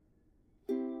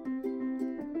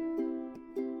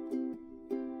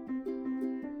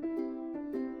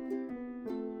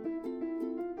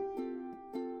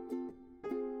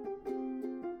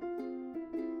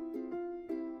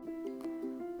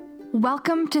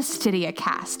Welcome to Stydia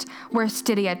Cast, where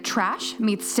Stydia trash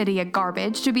meets Stydia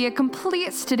garbage to be a complete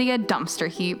Stydia dumpster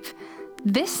heap.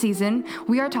 This season,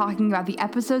 we are talking about the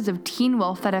episodes of Teen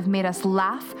Wolf that have made us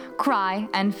laugh, cry,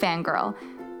 and fangirl,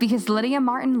 because Lydia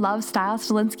Martin loves Stiles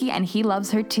Stilinski and he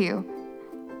loves her too.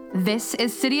 This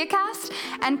is Stydia Cast,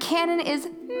 and Canon is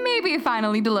maybe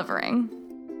finally delivering.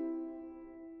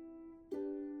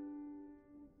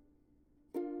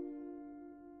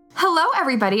 Hello,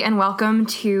 everybody, and welcome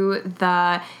to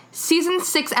the Season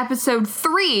 6, Episode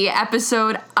 3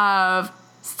 episode of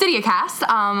Stydia Cast.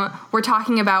 We're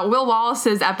talking about Will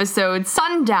Wallace's episode,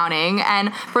 Sundowning,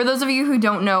 and for those of you who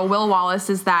don't know, Will Wallace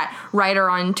is that writer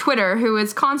on Twitter who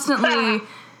is constantly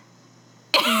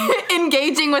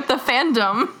engaging with the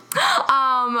fandom.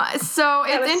 So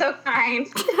that was so kind.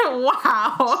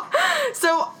 Wow.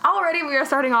 So already we are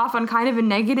starting off on kind of a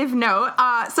negative note.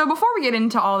 So before we get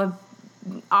into all the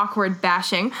awkward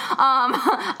bashing,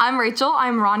 I'm Rachel.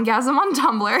 I'm Rongasm on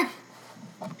Tumblr.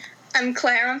 I'm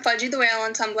Claire. I'm Fudgy the Whale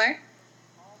on Tumblr.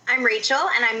 I'm Rachel,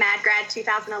 and I'm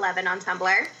MadGrad2011 on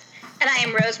Tumblr. And I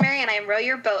am Rosemary, and I am Row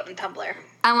Your Boat on Tumblr.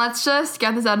 And let's just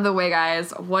get this out of the way, guys.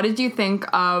 What did you think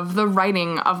of the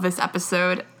writing of this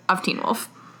episode of Teen Wolf?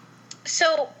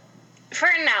 So, for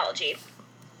an analogy,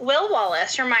 Will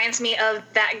Wallace reminds me of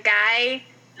that guy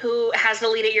who has the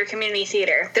lead at your community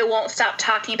theater that won't stop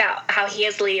talking about how he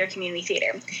has the lead at your community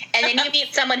theater. And then you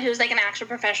meet someone who's like an actual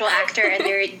professional actor and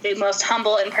they're the most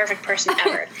humble and perfect person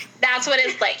ever. That's what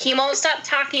it's like. He won't stop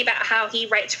talking about how he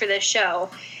writes for this show.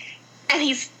 And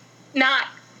he's not...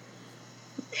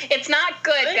 It's not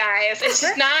good, guys. It's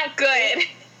just not good.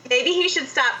 Maybe he should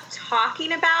stop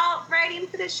talking about writing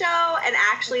for the show and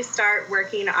actually start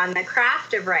working on the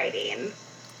craft of writing.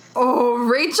 Oh,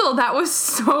 Rachel, that was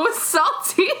so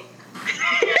salty.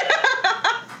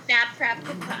 Snap, crap,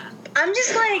 and clap.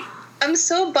 I'm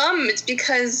so bummed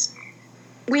because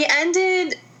we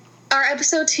ended our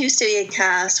episode 2 Stydia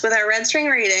Cast with our red string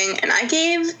rating, and I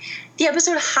gave the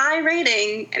episode a high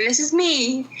rating, and this is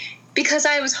me, because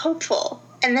I was hopeful.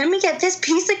 And then we get this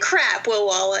piece of crap, Will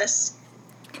Wallace.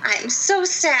 I'm so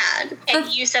sad. And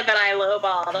you said that I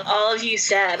lowballed. All of you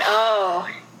said, oh,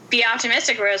 be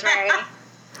optimistic, Rosemary.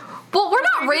 Well, we're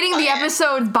not rating the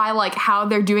episode by, like, how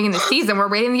they're doing in the season. We're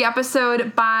rating the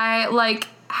episode by, like,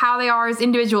 how they are as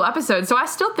individual episodes. So I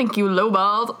still think you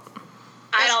lowballed.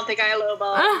 I don't think I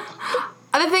lowballed.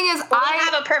 The thing is, I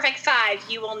have a perfect 5.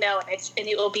 You will know it, and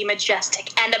it will be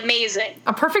majestic and amazing.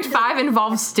 A perfect 5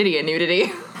 involves Stydia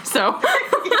nudity. So.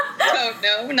 Oh,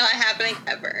 no, not happening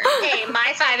ever. Hey,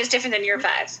 my 5 is different than your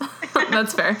 5.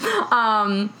 That's fair.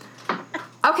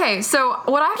 Okay, so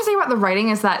what I have to say about the writing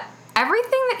is that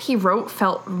everything that he wrote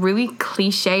felt really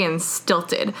cliche and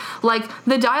stilted. Like,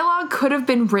 the dialogue could have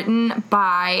been written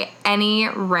by any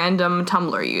random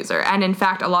Tumblr user. And in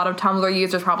fact, a lot of Tumblr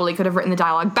users probably could have written the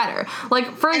dialogue better.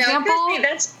 Like, for example...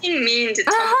 that's being mean to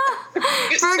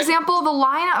Tumblr. For example, the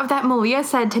line of that Malia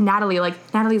said to Natalie,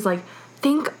 like, Natalie's like,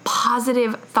 think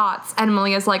positive thoughts. And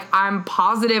Malia's like, I'm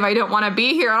positive I don't want to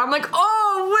be here. And I'm like,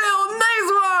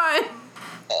 oh, Will, nice one!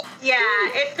 Yeah,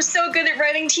 it was so good at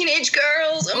writing teenage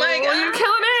girls. Oh my god. You're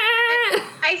killing it!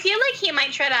 I feel like he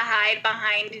might try to hide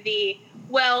behind the,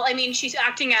 well, I mean, she's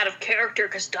acting out of character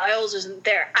because Stiles isn't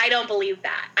there. I don't believe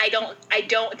that. I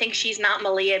don't think she's not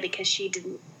Malia because she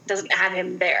doesn't have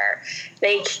him there.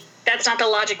 Like, that's not the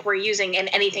logic we're using in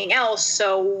anything else,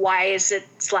 so why is it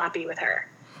sloppy with her?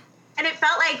 And it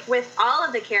felt like with all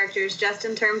of the characters, just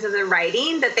in terms of the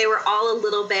writing, that they were all a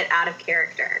little bit out of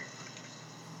character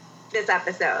this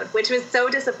episode, which was so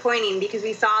disappointing because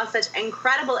we saw such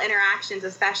incredible interactions,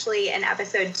 especially in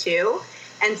episode 2.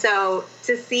 And so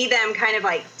to see them kind of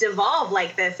like devolve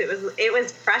like this, it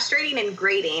was frustrating and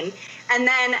grating. And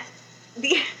then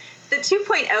the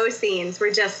 2.0 scenes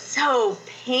were just so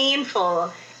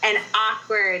painful and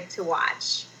awkward to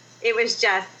watch. It was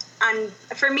just,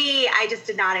 for me, I just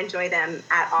did not enjoy them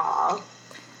at all.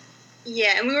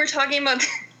 Yeah, and we were talking about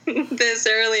this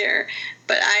earlier,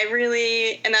 but I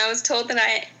was told that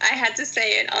I had to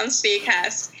say it on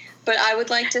Speedcast, but I would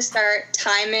like to start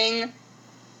timing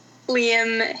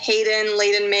Liam, Hayden,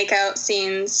 Layden makeout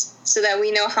scenes so that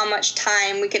we know how much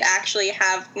time we could actually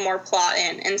have more plot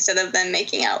in instead of them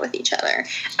making out with each other.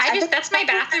 That's my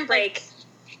bathroom break.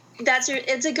 It's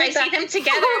a good I see them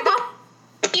together.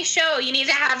 You show you need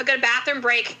to have a good bathroom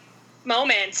break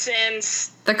moments and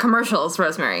the commercials,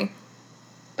 Rosemary.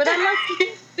 But I'm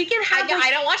like, we can have. I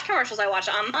don't watch commercials. I watch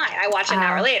it online. I watch it an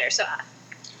hour later. So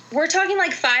we're talking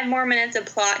like 5 more minutes of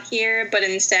plot here, but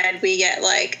instead we get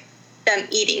like them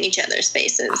eating each other's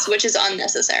faces, which is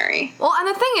unnecessary. Well, and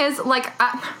the thing is, like,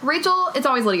 Rachel, it's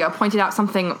always Lydia, pointed out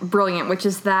something brilliant, which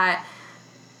is that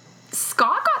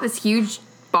this huge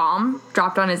bomb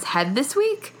dropped on his head this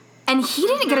week, and he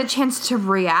didn't get a chance to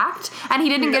react, and he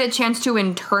didn't get a chance to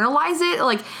internalize it,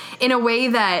 like, in a way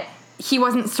that he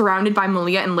wasn't surrounded by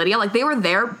Malia and Lydia. Like, they were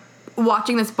there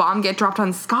watching this bomb get dropped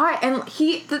on Scott, and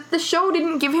the show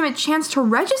didn't give him a chance to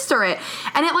register it.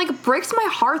 And it, like, breaks my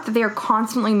heart that they are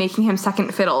constantly making him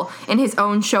second fiddle in his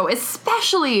own show,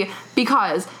 especially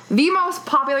because the most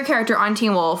popular character on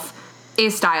Teen Wolf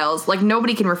is Stiles. Like,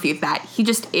 nobody can refute that. He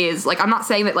just is. Like, I'm not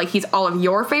saying that, like, he's all of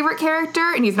your favorite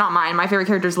character, and he's not mine. My favorite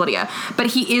character is Lydia. But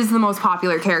he is the most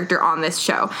popular character on this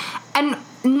show. And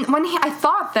when I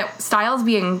thought that Stiles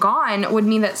being gone would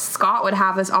mean that Scott would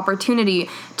have this opportunity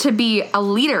to be a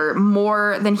leader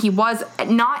more than he was,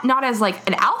 not as, like,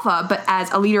 an alpha, but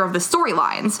as a leader of the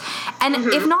storylines. And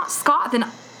if not Scott, then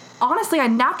honestly, I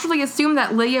naturally assumed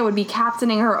that Lydia would be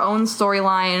captaining her own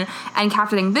storyline and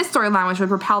captaining this storyline, which would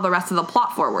propel the rest of the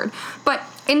plot forward. But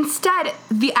instead,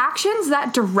 the actions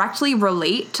that directly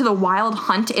relate to the Wild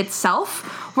Hunt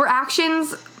itself were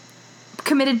actions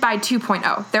committed by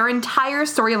 2.0. Their entire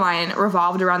storyline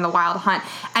revolved around the Wild Hunt.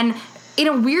 And in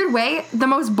a weird way, the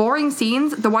most boring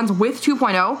scenes, the ones with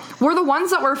 2.0, were the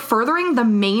ones that were furthering the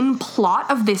main plot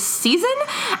of this season.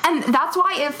 And that's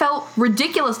why it felt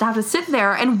ridiculous to have to sit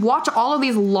there and watch all of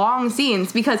these long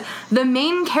scenes, because the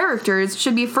main characters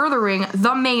should be furthering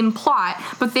the main plot,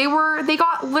 but they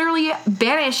got literally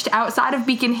banished outside of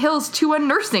Beacon Hills to a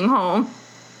nursing home.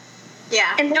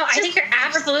 Yeah. And no, I think you're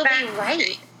absolutely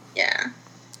right. Yeah.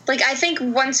 Like, I think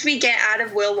once we get out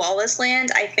of Will Wallace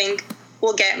land, I think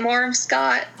we'll get more of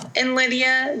Scott and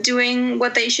Lydia doing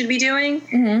what they should be doing.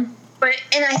 Mm-hmm.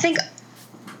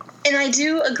 And I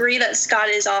do agree that Scott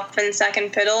is often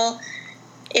second fiddle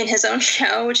in his own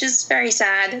show, which is very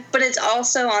sad. But it's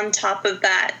also on top of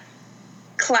that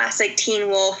classic Teen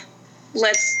Wolf,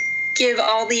 let's give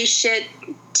all these shit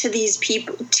to these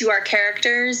people, to our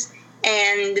characters,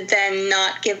 and then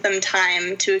not give them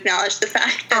time to acknowledge the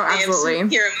fact that they have some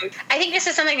hero moves. I think this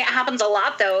is something that happens a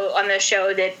lot, though, on the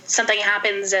show, that something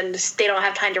happens and they don't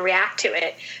have time to react to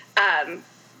it. And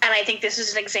I think this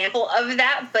is an example of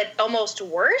that, but almost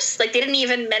worse. Like, they didn't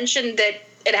even mention that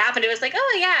it happened. It was like,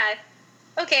 oh,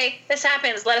 yeah, okay, this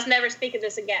happens. Let us never speak of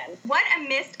this again. What a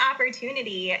missed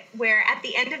opportunity, where at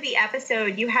the end of the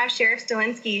episode, you have Sheriff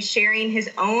Stilinski sharing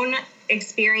his own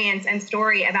experience and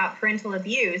story about parental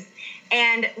abuse.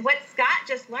 And what Scott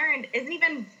just learned isn't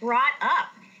even brought up.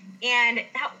 And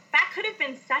that could have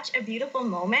been such a beautiful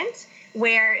moment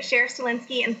where Sheriff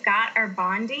Stilinski and Scott are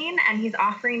bonding, and he's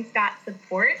offering Scott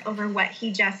support over what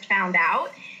he just found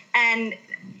out. And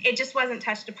it just wasn't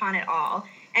touched upon at all.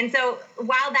 And so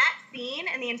while that scene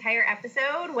in the entire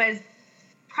episode was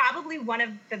probably one of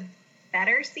the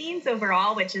better scenes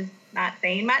overall, which is not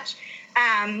saying much,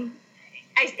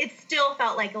 it still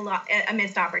felt like a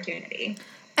missed opportunity.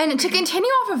 And to continue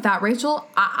off of that, Rachel,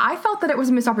 I felt that it was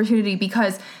a missed opportunity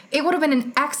because it would have been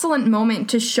an excellent moment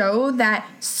to show that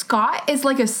Scott is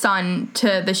like a son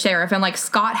to the sheriff, and like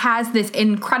Scott has this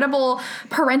incredible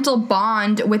parental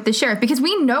bond with the sheriff, because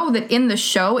we know that in the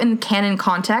show, in the canon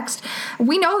context,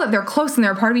 we know that they're close and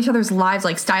they're a part of each other's lives.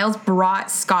 Like, Stiles brought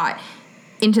Scott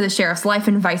into the sheriff's life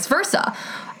and vice versa.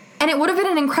 And it would have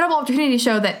been an incredible opportunity to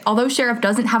show that although Sheriff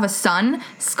doesn't have a son,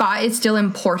 Scott is still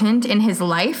important in his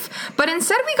life. But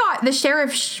instead we got the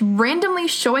sheriff randomly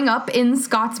showing up in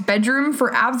Scott's bedroom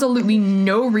for absolutely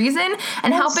no reason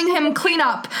and helping him clean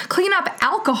up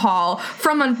alcohol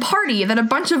from a party that a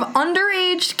bunch of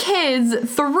underage kids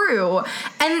threw.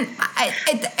 And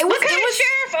it was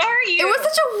sheriff are you? It was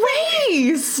such a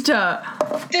waste.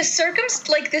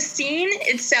 The scene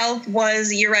itself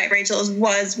was, you're right, Rachel,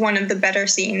 was one of the better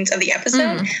scenes of the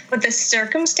episode, but the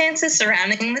circumstances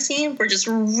surrounding the scene were just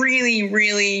really,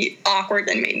 really awkward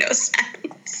and made no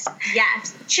sense.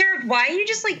 Yes. Sheriff, why are you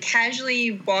just like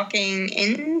casually walking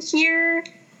in here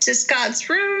to Scott's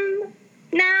room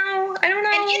now? I don't know.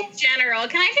 And in general,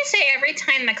 can I just say, every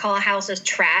time the call house is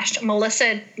trashed,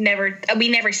 we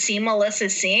never see Melissa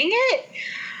seeing it.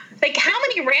 Like, how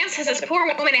many rants has this poor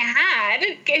woman had?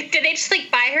 Did they just,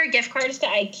 like, buy her gift cards to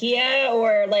IKEA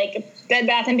or, like, Bed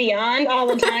Bath & Beyond all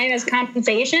the time as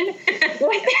compensation? Like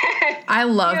that. I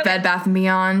love Bed Bath &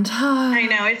 Beyond. I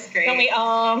know, it's great. Don't we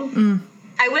all?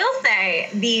 I will say,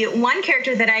 the one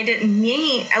character that I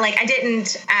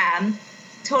didn't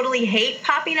totally hate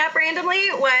popping up randomly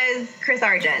was Chris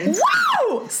Argent.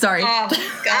 Whoa! Sorry. Oh,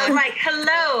 God. I was like,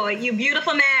 hello, you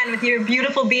beautiful man with your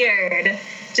beautiful beard.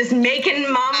 Just making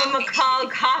Mama McCall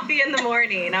coffee in the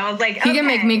morning. I was like, okay. He can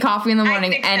make me coffee in the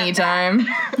morning anytime.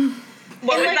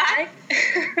 What was that?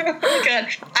 Oh my God.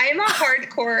 I'm a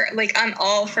hardcore, I'm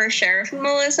all for Sheriff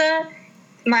Melissa.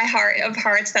 My heart of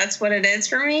hearts, that's what it is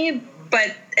for me.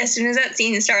 But as soon as that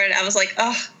scene started, I was like,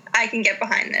 oh, I can get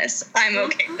behind this. I'm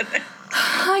okay with it.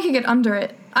 I can get under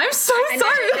it. I'm so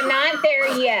sorry. I'm not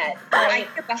there yet. I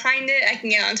can get behind it. I can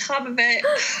get on top of it.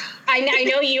 I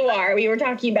know you are. We were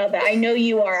talking about that. I know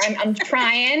you are. I'm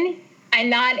trying. I'm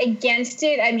not against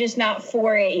it. I'm just not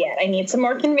for it yet. I need some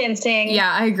more convincing. Yeah,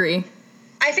 I agree.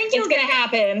 I think It's going to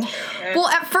happen. Well,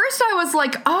 at first I was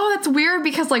like, oh, that's weird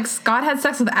because, like, Scott had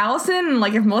sex with Allison, and,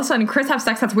 like, if Melissa and Chris have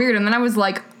sex, that's weird. And then I was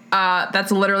like,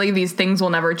 that's literally these things will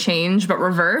never change, but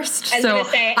reversed. So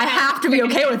I have to be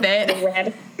okay with it.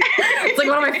 It's like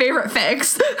one of my favorite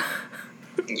fics.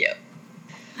 Yep.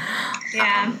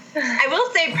 Yeah. I will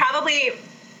say probably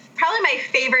my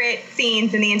favorite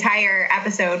scenes in the entire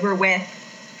episode were with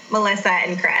Melissa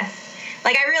and Chris.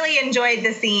 Like, I really enjoyed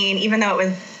the scene, even though it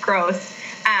was gross,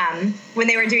 when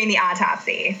they were doing the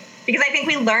autopsy. Because I think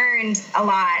we learned a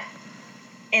lot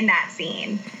in that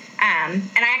scene. And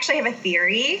I actually have a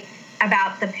theory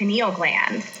about the pineal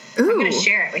gland. Ooh. I'm going to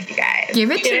share it with you guys.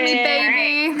 Give it to me,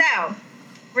 baby. Right. So,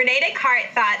 Renee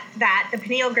Descartes thought that the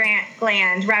pineal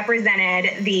gland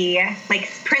represented the, like,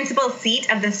 principal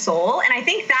seat of the soul. And I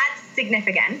think that's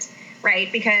significant,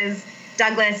 right? Because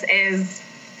Douglas is,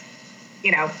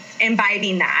 you know,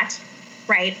 imbibing that,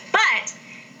 right? But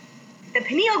the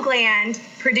pineal gland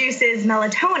produces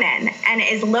melatonin and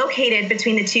is located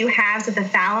between the two halves of the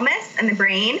thalamus and the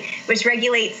brain, which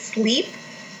regulates sleep,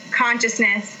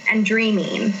 consciousness, and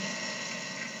dreaming,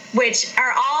 which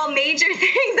are all major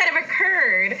things that have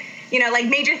occurred, you know, like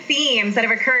major themes that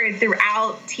have occurred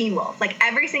throughout Teen Wolf. Like,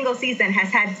 every single season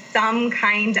has had some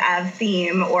kind of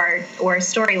theme or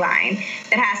storyline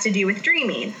that has to do with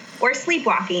dreaming or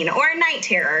sleepwalking or night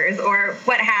terrors or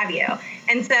what have you.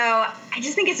 And so I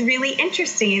just think it's really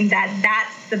interesting that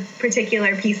that's the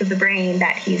particular piece of the brain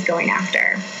that he's going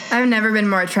after. I've never been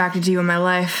more attracted to you in my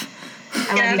life.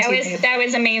 I love you too, That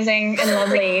was amazing and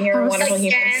lovely, and you're a wonderful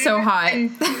human. So hot.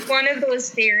 And one of those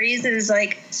theories is,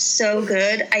 like, so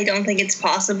good, I don't think it's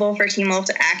possible for Teen Wolf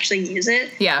to actually use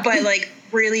it. Yeah. But, like,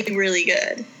 really, really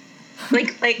good.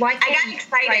 Like why I got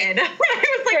excited. Right.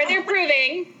 I was like, They're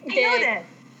proving that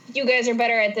you guys are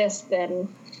better at this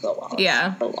than Will Wallace.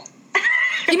 Yeah.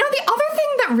 You know, the other thing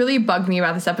that really bugged me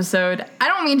about this episode, I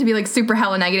don't mean to be, like, super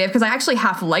hella negative, because I actually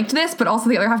half liked this, but also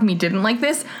the other half of me didn't like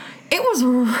this. It was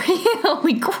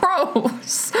really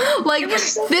gross. Like,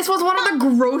 this was one of the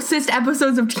grossest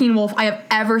episodes of Teen Wolf I have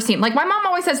ever seen. Like, my mom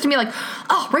always says to me, like,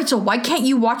 oh, Rachel, why can't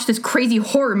you watch this crazy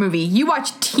horror movie? You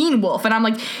watch Teen Wolf. And I'm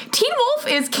like, Teen Wolf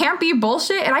is campy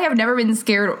bullshit, and I have never been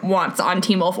scared once on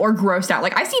Teen Wolf or grossed out.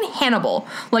 Like, I've seen Hannibal.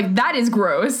 Like, that is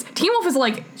gross. Teen Wolf is,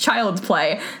 like, child's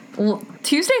play.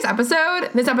 This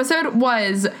episode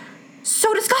was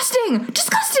so disgusting.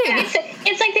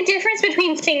 It's like the difference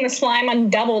between seeing the slime on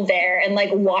Double Dare and, like,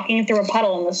 walking through a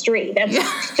puddle in the street.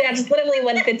 That's literally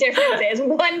what the difference is.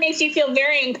 One makes you feel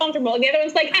very uncomfortable, and the other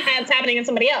one's like, haha, it's happening to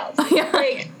somebody else. Yeah.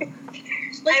 Like,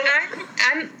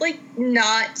 I'm like,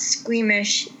 not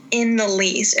squeamish in the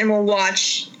least, and will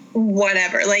watch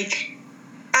whatever. Like,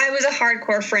 I was a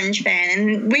hardcore Fringe fan,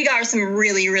 and we got some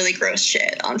really, really gross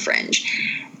shit on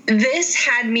Fringe. This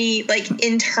had me, like,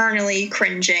 internally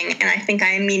cringing, and I think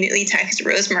I immediately texted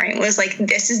Rosemary and was like,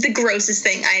 this is the grossest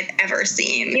thing I had ever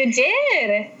seen. You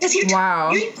did?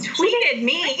 Wow. You tweeted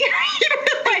me.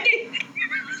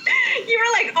 You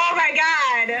were like, oh my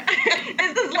God,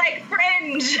 this is like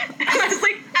Fringe. I was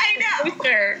like, I know.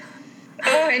 Sure.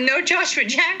 Oh, and no Joshua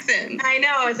Jackson. I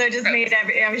know, so it just made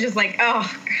I was just like,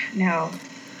 oh, no.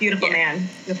 Beautiful man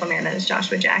that is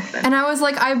Joshua Jackson. And I was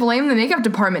like, I blame the makeup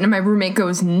department, and my roommate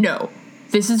goes, no,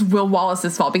 this is Will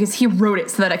Wallace's fault because he wrote it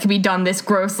so that it could be done this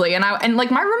grossly. And like,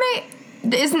 my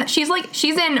roommate she's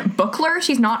in Bookler.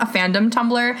 She's not a fandom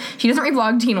Tumblr. She doesn't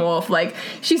reblog Teen Wolf. Like,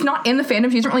 she's not in the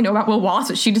fandom. She doesn't really know about Will Wallace,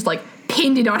 but she just, like,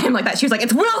 pinned it on him like that. She was like,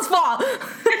 it's Will's fault.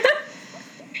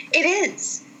 It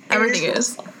is. Everything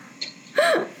is.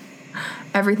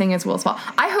 Everything is Will's fault.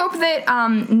 I hope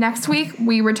that next week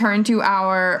we return to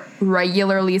our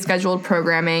regularly scheduled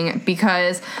programming,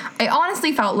 because I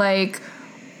honestly felt like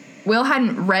Will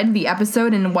hadn't read the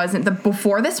episode and wasn't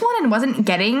before this one and wasn't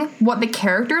getting what the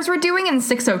characters were doing in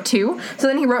 602. So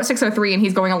then he wrote 603 and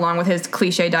he's going along with his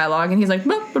cliche dialogue and he's like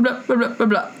blah blah blah blah blah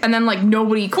blah, and then, like,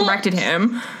 nobody corrected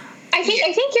him. I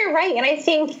think you're right, and I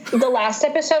think the last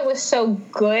episode was so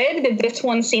good that this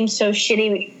one seems so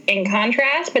shitty in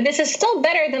contrast, but this is still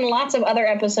better than lots of other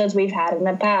episodes we've had in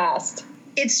the past.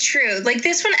 It's true. Like,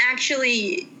 this one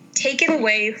actually, taken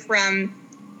away from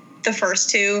the first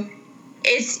two,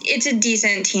 it's a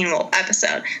decent Teen Wolf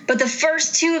episode. But the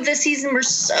first two of this season were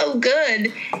so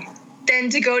good then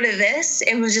to go to this,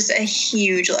 it was just a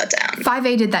huge letdown.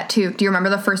 5A did that too. Do you remember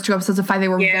the first 2 episodes of 5A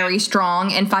were very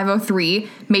strong, and 503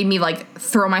 made me like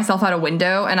throw myself out a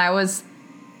window, and I was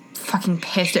fucking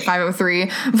pissed at 503.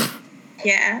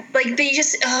 Yeah, like they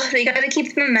got to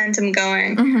keep the momentum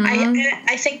going.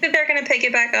 I think that they're gonna pick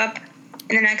it back up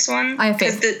in the next one. I have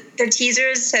faith. Because the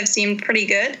teasers have seemed pretty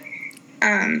good.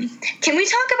 Can we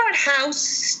talk about how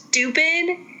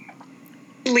stupid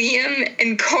Liam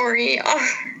and Corey are?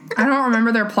 I don't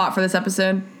remember their plot for this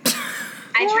episode.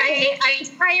 I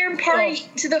entire party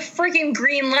to the freaking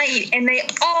green light, and they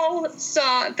all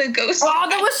saw the ghost. Oh,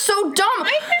 that was so dumb.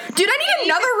 Dude, I need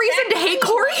another reason to hate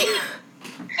Corey.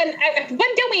 And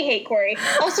when don't we hate Corey?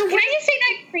 Also, can I just say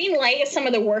that green light is some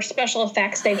of the worst special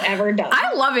effects they've ever done?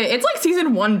 I love it. It's like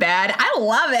season 1 bad. I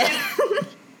love it.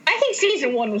 I think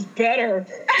season 1 was better.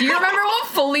 Do you remember what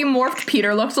fully morphed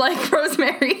Peter looked like,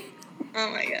 Rosemary?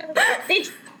 Oh my god. They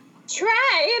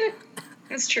tried.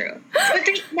 That's true. But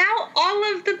now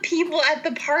all of the people at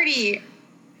the party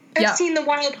have seen the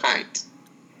Wild Hunt.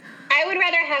 I would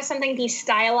rather have something be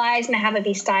stylized and have it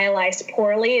be stylized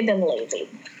poorly than lazy.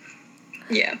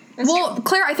 Yeah. Well, true.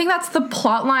 Claire, I think that's the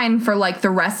plot line for like the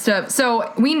rest of.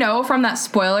 So we know from that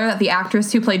spoiler that the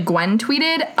actress who played Gwen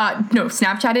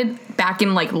Snapchatted back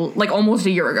in like almost a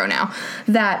year ago now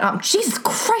that Jesus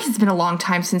Christ, it's been a long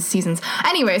time since seasons.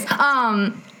 Anyways,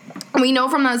 we know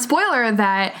from that spoiler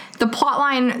that the plot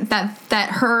line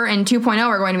that her and 2.0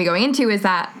 are going to be going into is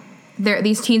that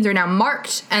these teens are now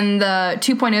marked, and the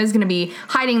 2.0 is going to be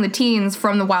hiding the teens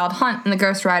from the Wild Hunt and the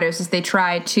Ghost Riders as they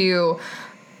try to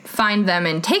find them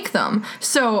and take them.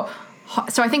 So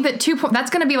I think that that's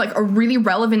going to be like a really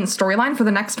relevant storyline for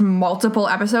the next multiple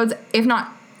episodes, if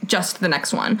not just the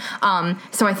next one.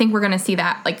 So I think we're going to see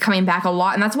that like coming back a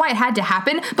lot, and that's why it had to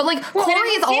happen. But like Corey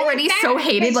is already so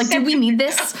hated. Like, did we need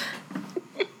this?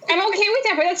 I'm okay with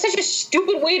that, but that's such a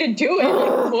stupid way to do it.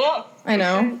 I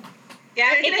know. Yeah,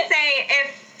 I was going to say,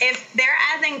 if they're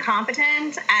as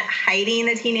incompetent at hiding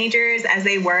the teenagers as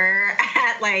they were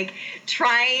at, like,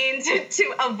 trying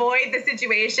to avoid the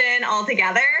situation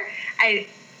altogether,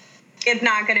 it's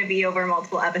not going to be over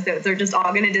multiple episodes. They're just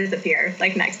all going to disappear,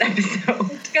 like, next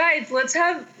episode. Guys, let's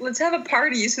have a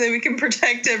party so that we can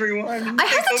protect everyone. I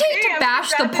hesitate to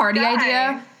bash the party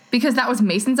idea, because that was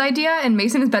Mason's idea, and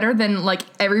Mason is better than, like,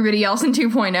 everybody else in 2.0. So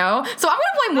I'm going to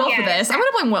blame Will for this. I'm going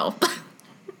to blame Will.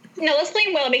 No, let's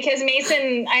blame Will, because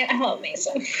Mason, I love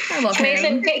Mason. I love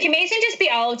Mason. him. Can Mason just be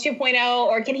all of 2.0,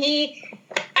 or can he...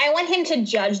 I want him to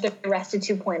judge the rest of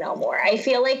 2.0 more. I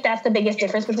feel like that's the biggest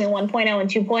difference between 1.0 and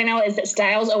 2.0 is that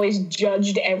Styles always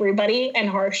judged everybody and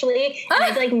harshly. And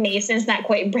I feel like Mason's not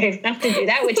quite brave enough to do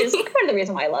that, which is part of the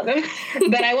reason why I love him.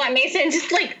 But I want Mason to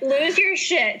just like lose your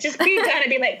shit. Just be done and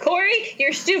be like, Corey,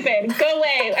 you're stupid. Go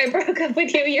away. I broke up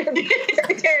with you. You're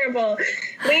terrible.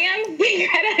 Liam, get your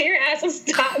head out of your ass and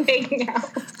stop making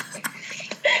out. To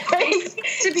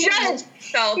be judge.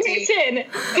 Salty. Mason,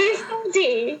 be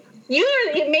salty.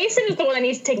 Mason is the one that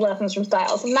needs to take lessons from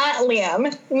Styles, not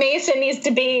Liam. Mason needs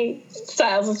to be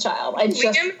Styles' child. Liam is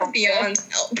beyond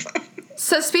help.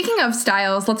 So speaking of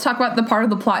Styles, let's talk about the part of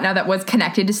the plot now that was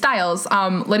connected to Styles.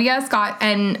 Lydia, Scott,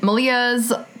 and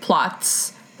Malia's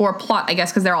plots, or plot, I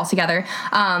guess, because they're all together.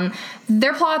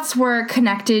 Their plots were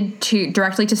connected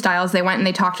directly to Styles. They went and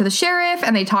they talked to the sheriff,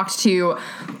 and they talked to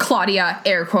Claudia,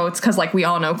 air quotes, because like we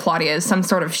all know Claudia is some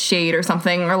sort of shade or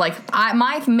something. Or like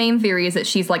my main theory is that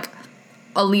she's like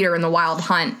a leader in the Wild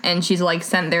Hunt, and she's like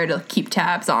sent there to keep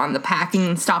tabs on the packing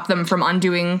and stop them from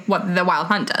undoing what the Wild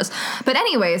Hunt does. But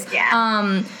anyways,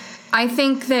 I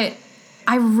think that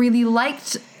I really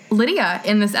liked Lydia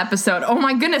in this episode. Oh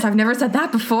my goodness, I've never said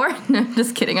that before. No,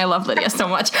 just kidding. I love Lydia so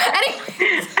much.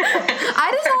 Anyways,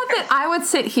 I just thought that I would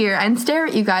sit here and stare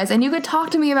at you guys, and you could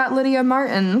talk to me about Lydia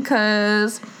Martin,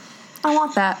 because I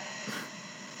want that.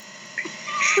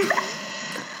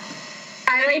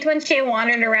 I liked when she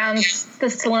wandered around the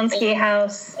Stilinski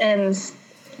house and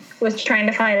was trying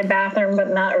to find a bathroom, but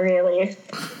not really.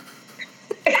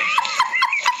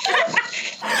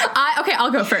 Okay,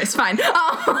 I'll go first. Fine.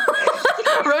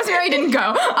 Rosemary didn't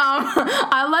go.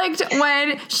 I liked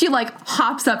when she like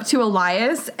hops up to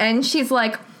Elias and she's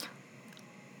like,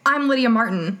 I'm Lydia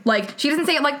Martin. Like, she doesn't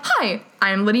say it like, hi,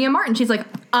 I'm Lydia Martin. She's like,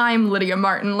 I'm Lydia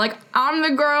Martin. Like, I'm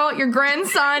the girl your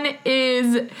grandson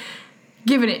is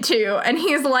giving it to. And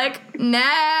he's like,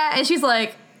 nah. And she's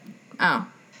like, oh.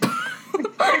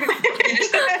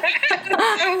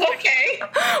 Okay.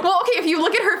 Well, okay, if you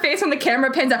look at her face when the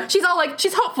camera pans out, she's all like,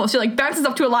 she's hopeful. She like bounces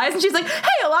up to Elias and she's like, hey,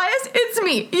 Elias, it's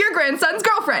me, your grandson's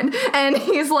girlfriend. And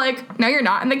he's like, no, you're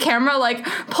not. And the camera like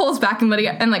pulls back and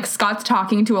Lydia and like Scott's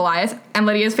talking to Elias and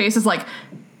Lydia's face is like,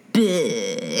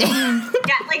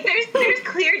 Yeah, like there's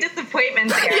clear disappointment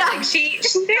there. Yeah. Like she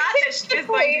thought that she was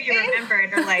going to be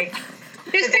remembered, or like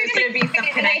there's going to be some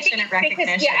connection and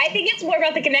recognition. Because, I think it's more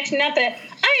about the connection, not the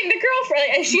I'm the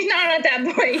girlfriend. Like, she's not at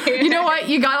that point yet. You know what?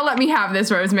 You gotta let me have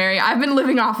this, Rosemary. I've been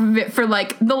living off of it for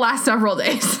like the last several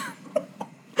days.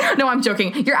 No, I'm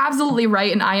joking. You're absolutely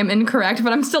right, and I am incorrect,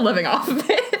 but I'm still living off of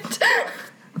it.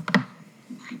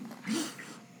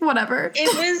 Whatever. It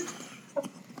was...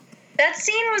 That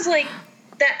scene was, like,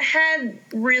 that had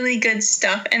really good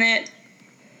stuff in it.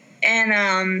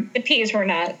 And, The peas were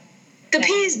not. The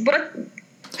peas... What was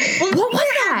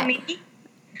that?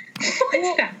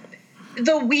 What's that?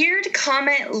 The weird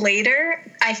comment later,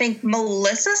 I think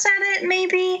Melissa said it,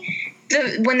 maybe,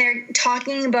 when they're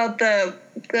talking about the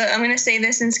I'm going to say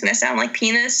this and it's going to sound like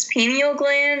pineal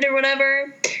gland or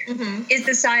whatever, is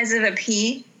the size of a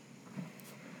pea.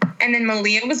 And then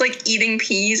Malia was, like, eating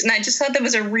peas, and I just thought that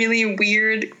was a really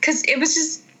weird, because it was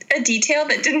just a detail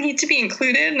that didn't need to be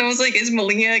included, and I was like, is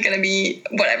Malia going to be,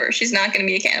 whatever, she's not going to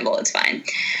be a cannibal, it's fine.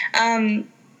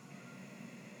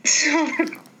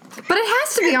 But it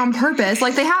has to be on purpose.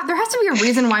 Like, there has to be a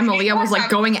reason why Malia was, like,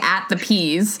 going at the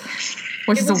peas,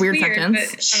 which is a weird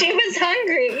sentence. She was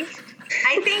hungry.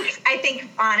 I think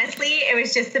honestly, it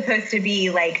was just supposed to be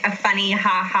like a funny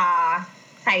ha-ha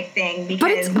type thing,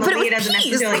 because Malia doesn't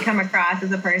necessarily come across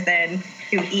as a person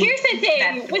who eats Here's the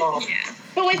thing. vegetables.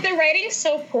 But with the writing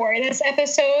so poor in this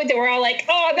episode, they were all like,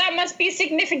 oh, that must be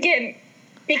significant.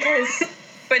 Because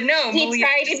but no, he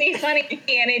tried to be funny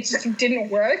and it just didn't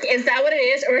work. Is that what it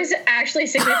is? Or is it actually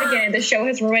significant? The show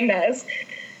has ruined us.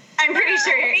 I'm pretty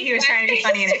sure he was trying to be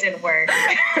funny and it didn't work.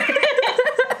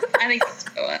 I think that's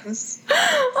what it was.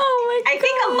 Oh my god. I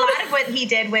think a lot of what he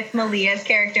did with Malia's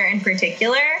character in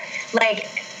particular, like,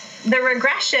 the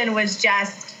regression was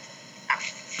just,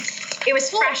 it was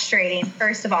frustrating,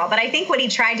 first of all. But I think what he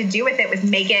tried to do with it was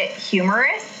make it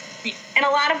humorous in a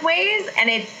lot of ways. And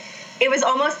it was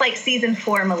almost like season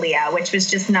 4 Malia, which was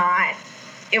just not,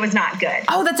 it was not good.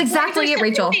 Oh, that's exactly it,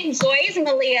 Rachel. He enjoys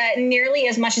Malia nearly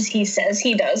as much as he says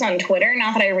he does on Twitter.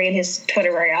 Not that I read his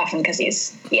Twitter very often because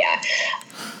he's,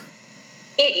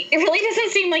 It really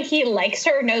doesn't seem like he likes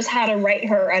her, knows how to write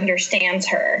her, understands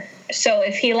her. So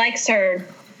if he likes her,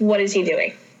 what is he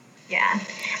doing? Yeah.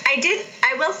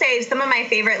 I will say some of my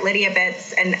favorite Lydia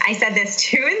bits, and I said this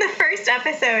too in the first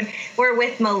episode, were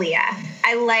with Malia.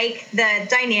 I like the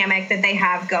dynamic that they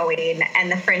have going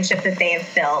and the friendship that they have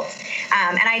built.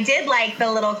 And I did like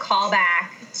the little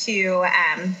callback to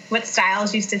what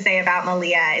Stiles used to say about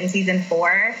Malia in season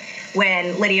 4,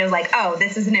 when Lydia was like, oh,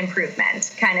 this is an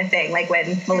improvement kind of thing. Like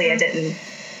when Malia didn't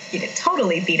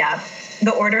totally beat up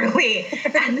the orderly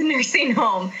at the nursing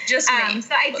home. Just me.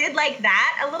 So I did like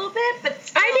that a little bit, but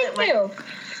still I did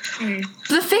too.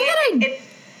 The thing that I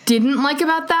didn't like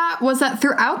about that was that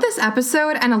throughout this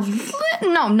episode, and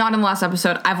no, not in the last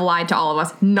episode, I've lied to all of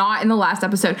us, not in the last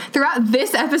episode, throughout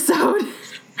this episode,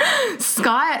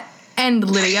 Scott and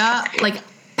Lydia, like,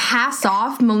 pass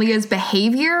off Malia's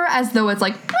behavior as though it's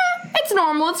like, it's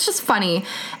normal, it's just funny.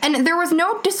 And there was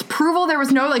no disapproval, there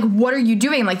was no, like, what are you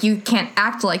doing? Like, you can't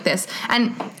act like this.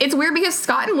 And it's weird because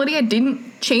Scott and Lydia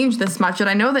didn't change this much, and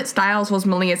I know that Stiles was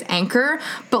Malia's anchor,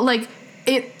 but, like,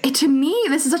 it to me,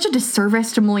 this is such a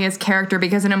disservice to Malia's character,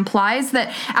 because it implies that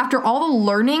after all the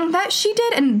learning that she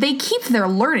did, and they keep their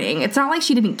learning, it's not like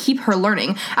she didn't keep her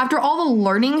learning. After all the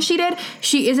learning she did,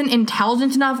 she isn't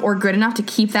intelligent enough or good enough to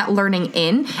keep that learning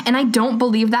in, and I don't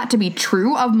believe that to be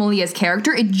true of Malia's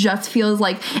character. It just feels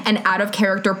like an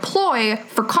out-of-character ploy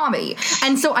for comedy.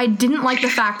 And so I didn't like the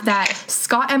fact that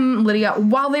Scott and Lydia,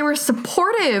 while they were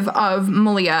supportive of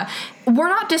Malia, were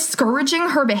not discouraging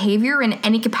her behavior in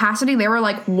any capacity. They were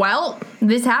like, well,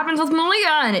 this happens with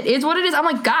Malia, and it is what it is. I'm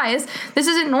like, guys, this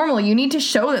isn't normal. You need to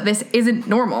show that this isn't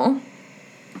normal.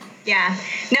 Yeah.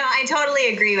 No, I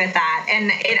totally agree with that.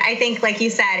 And I think, like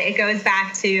you said, it goes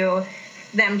back to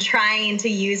them trying to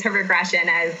use her regression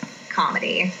as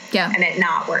comedy. Yeah. And it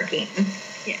not working.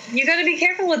 Yeah. You got to be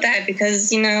careful with that,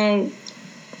 because,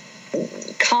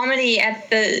 comedy at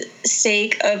the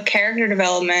sake of character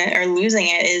development or losing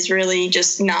it is really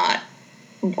just not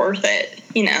worth it.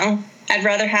 I'd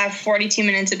rather have 42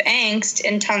 minutes of angst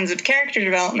and tons of character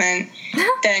development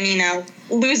than,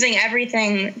 losing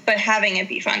everything but having it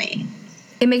be funny.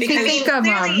 It makes me think of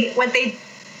what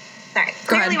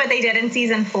they did in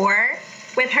season 4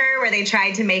 with her, where they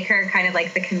tried to make her kind of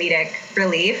like the comedic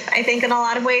relief, I think in a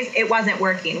lot of ways, it wasn't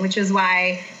working, which is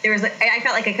why I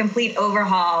felt like a complete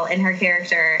overhaul in her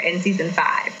character in season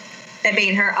 5 that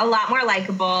made her a lot more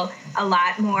likable, a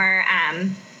lot more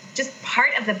just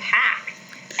part of the pack.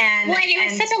 And it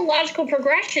was such a logical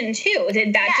progression too.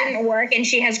 That didn't work, and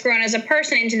she has grown as a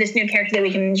person into this new character that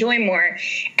we can enjoy more.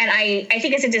 And I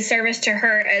think it's a disservice to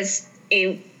her as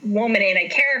a woman and a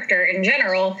character in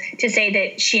general to say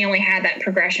that she only had that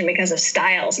progression because of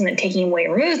Styles, and that taking away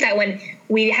removes that when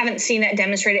we haven't seen that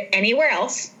demonstrated anywhere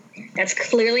else. That's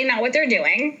clearly not what they're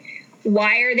doing.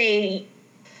 Why are they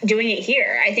doing it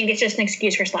here? I think it's just an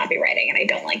excuse for sloppy writing, and I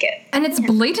don't like it. And it's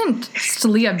blatant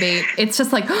Stalia bait. It's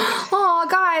just like, oh,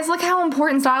 guys, look how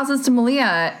important Styles is to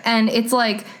Malia. And it's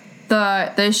like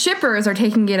the shippers are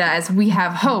taking it as we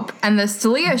have hope, and the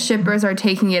Stalia shippers are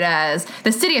taking it as, the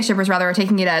Stydia shippers rather are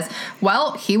taking it as,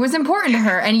 well, he was important to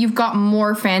her, and you've got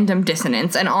more fandom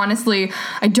dissonance. And honestly,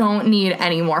 I don't need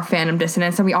any more fandom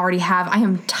dissonance than we already have. I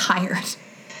am tired.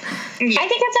 I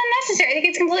think it's unnecessary. I think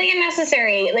it's completely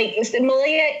unnecessary. Like,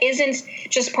 Malia isn't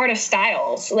just part of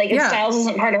Styles. Like, Styles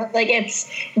isn't part of, like, it's,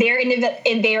 they're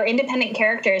independent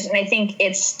characters, and I think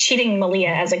it's cheating Malia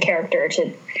as a character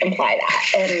to imply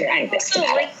that. And I'm pissed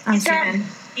about it. He's got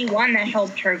the one that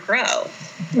helped her grow.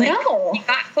 Like, no. She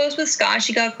got close with Scott.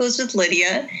 She got close with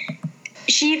Lydia.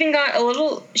 She even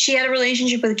got she had a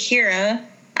relationship with Kira.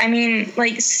 I mean,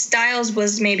 like, Styles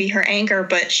was maybe her anchor,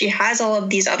 but she has all of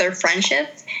these other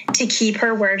friendships to keep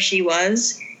her where she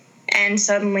was. And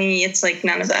suddenly it's like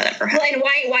none of that ever happened.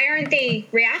 Well, and why aren't they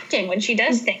reacting when she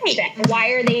does things then? Why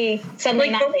are they suddenly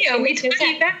like, not... Yeah, we tell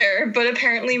you better, but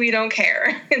apparently we don't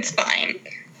care. It's fine.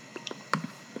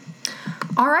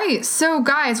 All right, so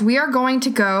guys, we are going to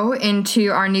go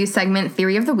into our new segment,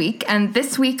 Theory of the Week, and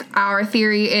this week our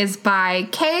theory is by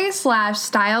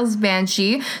K/Styles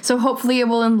Banshee, so hopefully it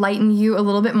will enlighten you a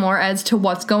little bit more as to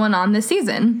what's going on this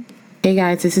season. Hey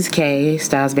guys, this is K,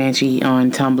 Styles Banshee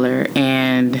on Tumblr,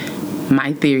 and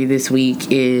my theory this week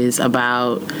is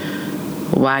about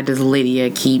why does Lydia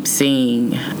keep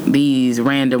seeing these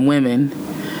random women?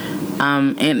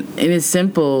 And it's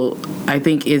simple. I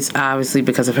think it's obviously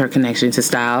because of her connection to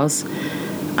Styles.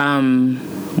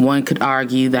 One could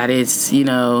argue that it's,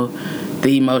 the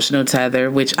emotional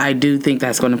tether, which I do think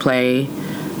that's going to play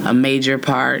a major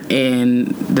part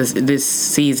in this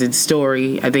season's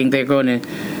story. I think they're going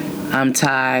to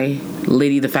tie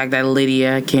Lydia, the fact that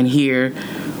Lydia can hear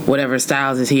whatever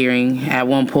Styles is hearing at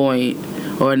one point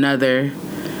or another.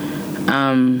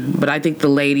 But I think the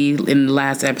lady in the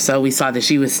last episode, we saw that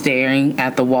she was staring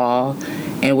at the wall,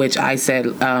 in which I said,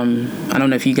 I don't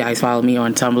know if you guys follow me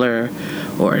on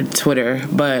Tumblr or Twitter,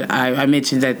 but I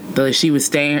mentioned that she was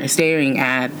staring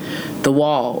at the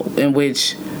wall, in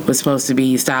which was supposed to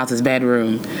be Styles'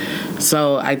 bedroom.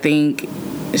 So I think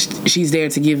she's there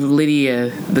to give Lydia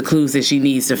the clues that she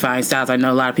needs to find Styles. I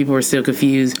know a lot of people are still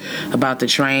confused about the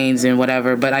trains and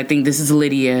whatever, but I think this is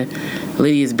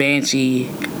Lydia's Banshee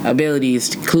abilities,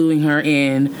 cluing her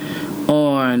in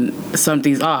on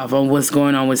something's off, on what's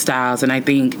going on with Styles. And I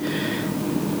think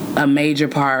a major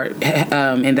part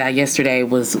in that yesterday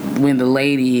was when the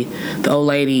old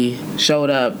lady showed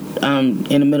up in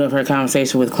the middle of her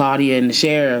conversation with Claudia and the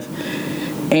sheriff,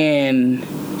 and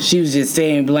she was just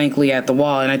staring blankly at the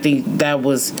wall. And I think that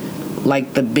was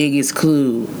like the biggest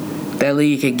clue that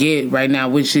Lydia could get right now,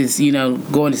 which is,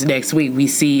 going into next week, we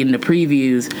see in the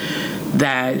previews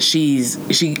that she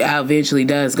eventually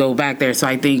does go back there. So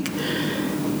I think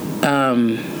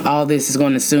all this is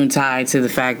going to soon tie to the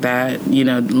fact that,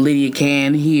 Lydia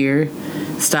can hear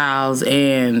Styles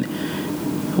and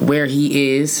where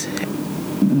he is,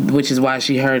 which is why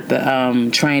she heard the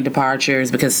train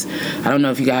departures, because I don't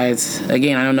know if you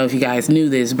guys knew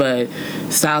this, but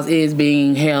Styles is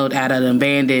being held at an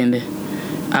abandoned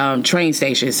train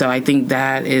station. So I think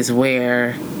that is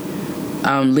where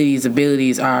Lydia's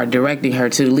abilities are leading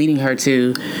her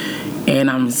to.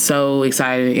 And I'm so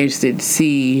excited and interested to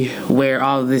see where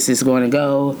all of this is going to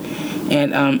go.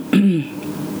 And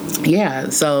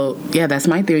that's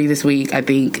my theory this week. I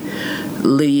think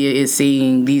Lydia is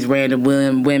seeing these random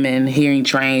women, hearing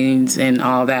trains and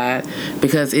all that,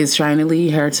 because it's trying to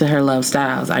lead her to her love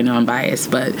Styles. I know I'm biased,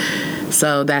 but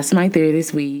so that's my theory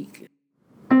this week.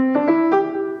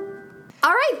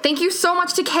 Thank you so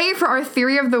much to Kay for our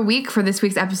theory of the week for this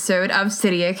week's episode of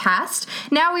Stydia Cast.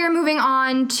 Now we are moving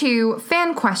on to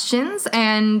fan questions,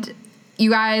 and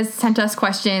you guys sent us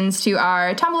questions to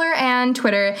our Tumblr and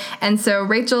Twitter, and so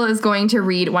Rachel is going to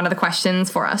read one of the questions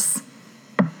for us.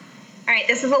 All right,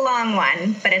 this is a long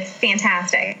one, but it's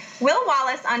fantastic. Will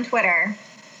Wallace on Twitter,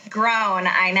 grown,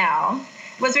 I know,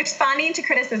 was responding to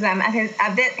criticism of his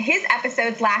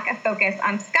episode's lack of focus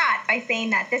on Scott by saying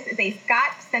that this is a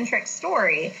Scott-centric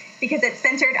story because it's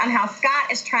centered on how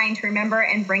Scott is trying to remember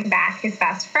and bring back his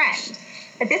best friend.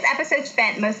 But this episode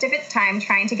spent most of its time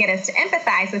trying to get us to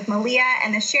empathize with Malia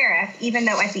and the sheriff, even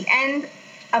though at the end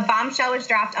a bombshell was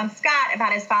dropped on Scott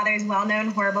about his father's well-known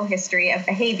horrible history of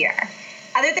behavior.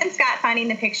 Other than Scott finding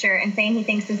the picture and saying he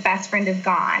thinks his best friend is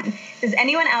gone, does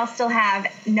anyone else still have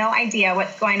no idea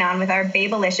what's going on with our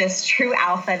Babelicious true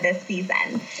alpha this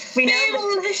season? We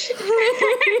know.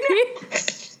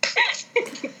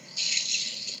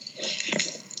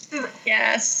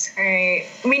 Yes. All right.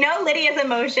 We know Lydia's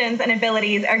emotions and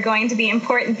abilities are going to be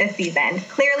important this season.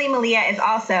 Clearly, Malia is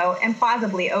also, and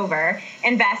plausibly over,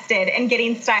 invested in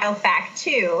getting Stiles back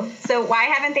too. So why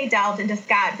haven't they delved into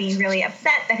Scott being really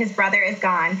upset that his brother is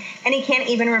gone and he can't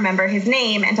even remember his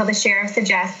name until the sheriff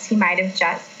suggests he might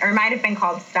have been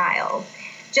called Stiles?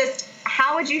 Just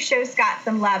how would you show Scott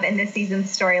some love in this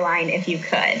season's storyline if you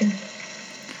could?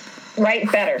 Write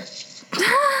better.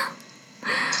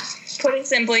 Put it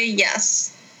simply,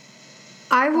 yes.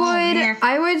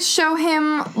 I would show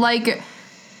him like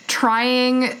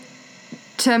trying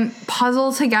to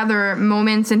puzzle together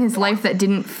moments in his life that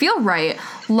didn't feel right.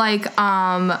 Like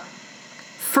I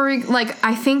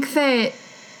think that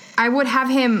I would have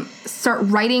him start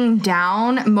writing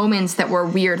down moments that were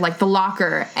weird, like the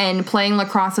locker and playing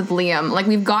lacrosse with Liam. Like,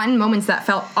 we've gotten moments that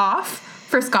felt off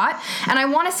for Scott, and I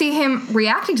want to see him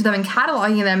reacting to them and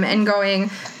cataloging them and going,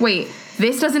 wait,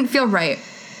 this doesn't feel right.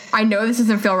 I know this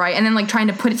doesn't feel right. And then, like, trying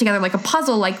to put it together like a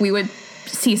puzzle like we would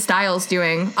see Stiles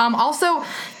doing. Also,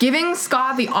 giving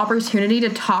Scott the opportunity to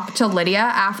talk to Lydia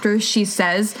after she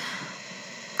says,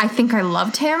 I think I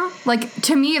loved him. Like,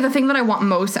 to me, the thing that I want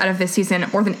most out of this season,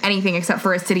 more than anything except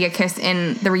for a Stydia kiss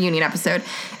in the reunion episode,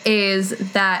 is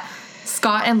that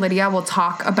Scott and Lydia will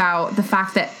talk about the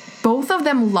fact that both of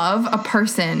them love a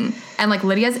person, and like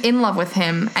Lydia's in love with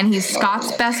him and he's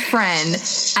Scott's best friend,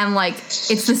 and like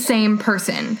it's the same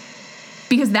person,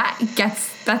 because that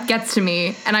gets to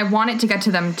me, and I want it to get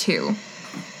to them too.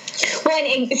 Well,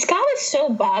 and Scott was so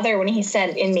bothered when he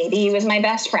said, and maybe he was my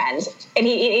best friend, and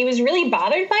he was really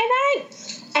bothered by that.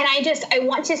 And I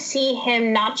want to see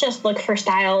him not just look for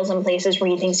Stiles in places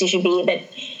where he thinks he should be, but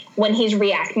when he's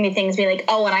reacting to things, be like,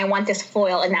 oh, and I want this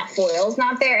foil, and that foil's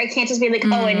not there. I can't just be like,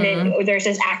 oh, and then there's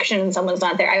this action and someone's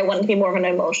not there. I want it to be more of an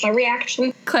emotional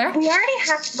reaction. Claire? We already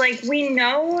have, like, we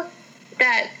know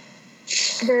that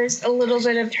there's a little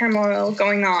bit of turmoil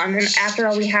going on, and after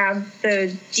all, we have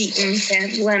the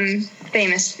Deaton Lim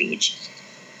famous speech.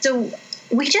 So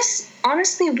we just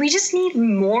need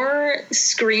more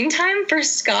screen time for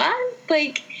Scott.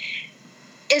 Like,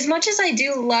 as much as I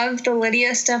do love the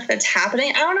Lydia stuff that's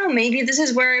happening, I don't know, maybe this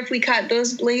is where if we cut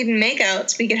those blatant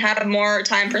makeouts, we could have more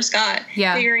time for Scott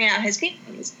figuring out his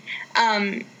feelings.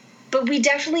 But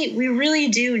we really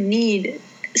do need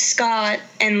Scott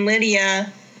and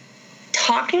Lydia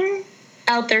talking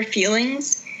out their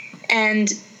feelings,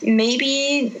 and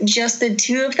maybe just the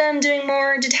two of them doing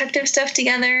more detective stuff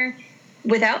together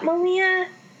without Malia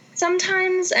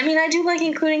sometimes. I mean, I do like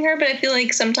including her, but I feel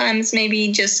like sometimes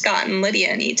maybe just Scott and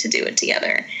Lydia need to do it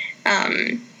together.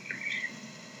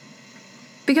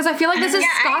 Because I feel like this is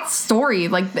Scott's story.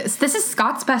 Like, this is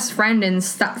Scott's best friend, and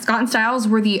Scott and Stiles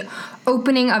were the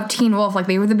opening of Teen Wolf. Like,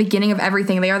 they were the beginning of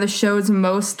everything. They are the show's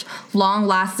most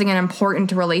long-lasting and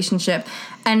important relationship.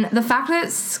 And the fact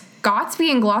that Scott's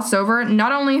being glossed over,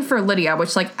 not only for Lydia,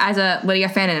 which, like, as a Lydia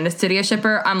fan and a Stydia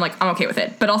shipper, I'm okay with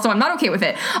it. But also, I'm not okay with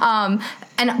it.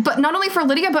 But not only for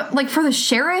Lydia, but, like, for the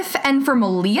sheriff and for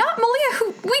Malia,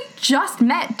 who we just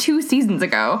met 2 seasons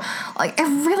ago. Like, it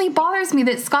really bothers me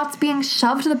that Scott's being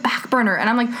shoved to the back burner. And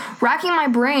I'm, like, racking my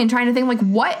brain trying to think, like,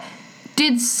 what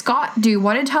did Scott do?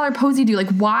 What did Tyler Posey do? Like,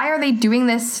 why are they doing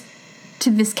this to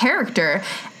this character?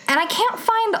 And I can't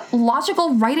find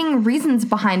logical writing reasons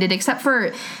behind it except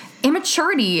for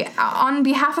immaturity on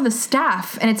behalf of the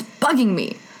staff, and it's bugging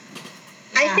me.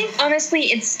 I think, honestly,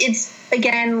 it's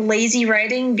again, lazy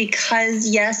writing, because,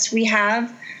 yes, we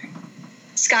have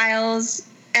Stiles,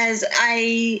 as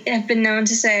I have been known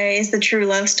to say, is the true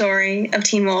love story of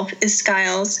Teen Wolf, is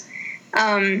Stiles.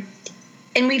 And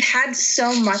we've had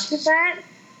so much of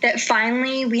that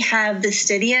finally we have the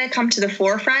Stydia come to the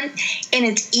forefront, and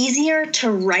it's easier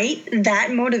to write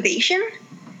that motivation.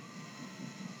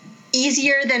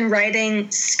 Easier than writing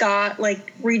Scott,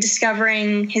 like,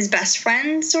 rediscovering his best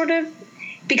friend, sort of,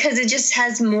 because it just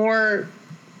has more,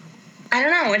 I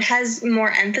don't know, it has more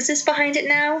emphasis behind it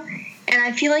now, and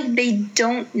I feel like they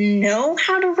don't know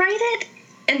how to write it,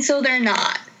 and so they're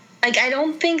not. Like, I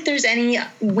don't think there's any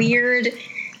weird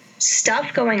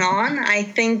stuff going on. I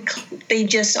think they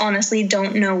just honestly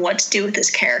don't know what to do with this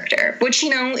character, which,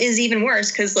 is even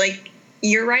worse, because, like,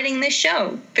 you're writing this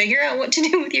show. Figure out what to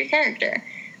do with your character.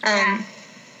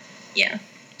 Yeah.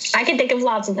 I can think of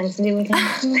lots of things to do with it.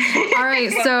 All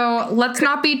right, so let's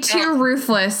not be too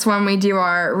ruthless when we do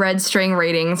our red string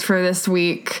ratings for this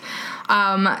week.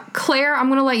 Claire, I'm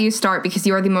going to let you start because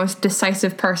you are the most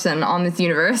decisive person on this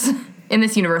universe. In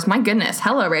this universe. My goodness.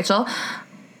 Hello, Rachel.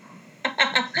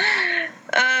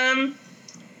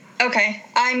 Okay.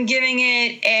 I'm giving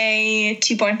it a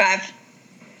 2.5.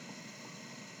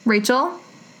 Rachel?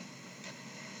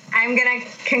 I'm going to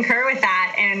concur with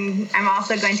that, and I'm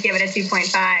also going to give it a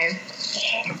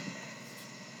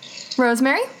 2.5.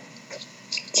 Rosemary?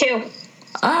 2.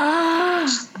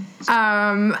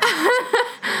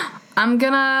 I'm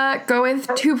gonna go with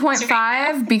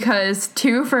 2.5 because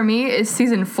 2 for me is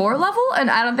season 4 level, and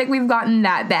I don't think we've gotten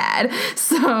that bad.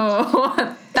 So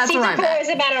that's where I'm Season 4 at. is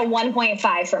about a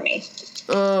 1.5 for me.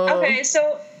 Okay,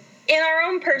 so in our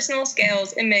own personal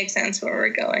scales, it makes sense where we're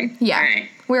going. Yeah, All right.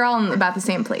 we're all in about the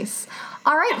same place.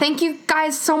 All right, thank you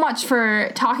guys so much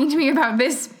for talking to me about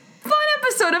this fun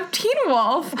episode of Teen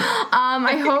Wolf.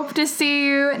 I hope to see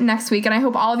you next week, and I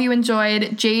hope all of you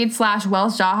enjoyed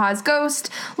Jade/Wells Jaha's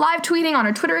Ghost live tweeting on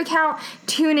her Twitter account.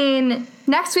 Tune in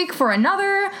next week for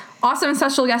another awesome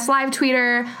special guest live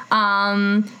tweeter.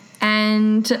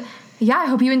 And yeah, I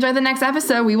hope you enjoy the next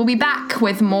episode. We will be back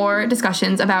with more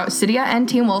discussions about Stydia and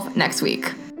Teen Wolf next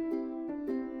week.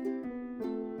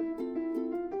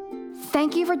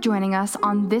 Thank you for joining us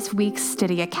on this week's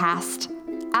Stydia Cast.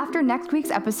 After next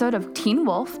week's episode of Teen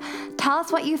Wolf, tell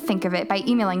us what you think of it by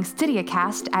emailing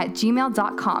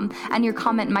stydiacast@gmail.com, and your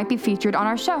comment might be featured on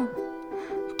our show.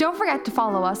 Don't forget to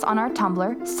follow us on our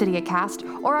Tumblr, StydiaCast,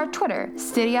 or our Twitter,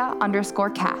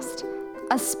 Stydia_cast.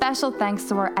 A special thanks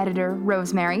to our editor,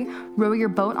 Rosemary, Row Your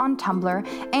Boat on Tumblr,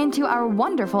 and to our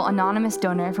wonderful anonymous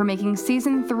donor for making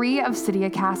Season 3 of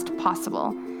StydiaCast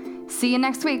possible. See you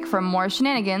next week for more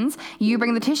shenanigans. You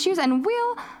bring the tissues and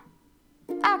we'll...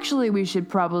 Actually, we should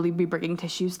probably be bringing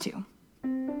tissues too.